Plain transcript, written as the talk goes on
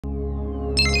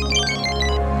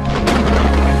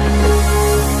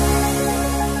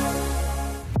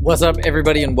What's up,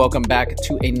 everybody, and welcome back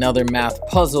to another math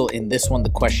puzzle. In this one, the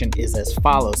question is as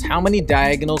follows. How many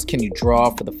diagonals can you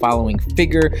draw for the following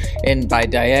figure? And by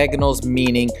diagonals,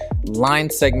 meaning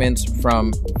line segments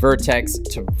from vertex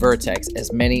to vertex,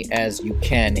 as many as you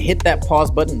can. Hit that pause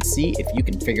button and see if you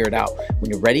can figure it out. When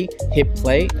you're ready, hit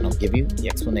play, and I'll give you the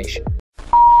explanation.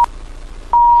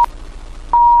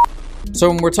 So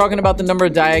when we're talking about the number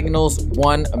of diagonals,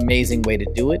 one amazing way to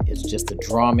do it is just to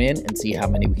draw them in and see how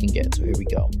many we can get. So here we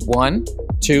go. 1,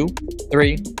 2,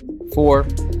 3, 4,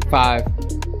 5,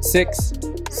 6,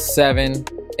 7,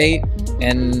 8,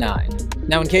 and 9.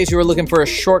 Now, in case you were looking for a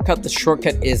shortcut, the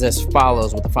shortcut is as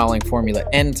follows with the following formula.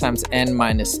 N times n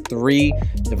minus 3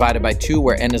 divided by 2,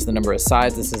 where n is the number of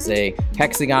sides. This is a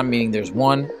hexagon, meaning there's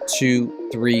 1, 2,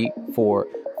 3, 4,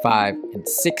 5, and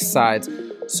 6 sides.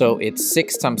 So it's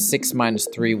 6 times 6 minus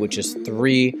 3, which is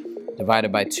 3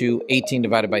 divided by 2. 18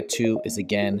 divided by 2 is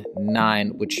again 9,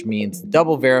 which means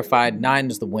double verified.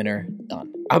 9 is the winner.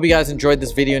 Done. I hope you guys enjoyed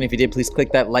this video, and if you did, please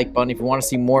click that like button. If you want to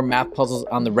see more math puzzles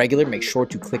on the regular, make sure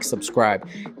to click subscribe.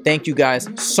 Thank you guys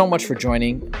so much for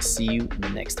joining. See you in the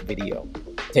next video.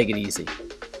 Take it easy.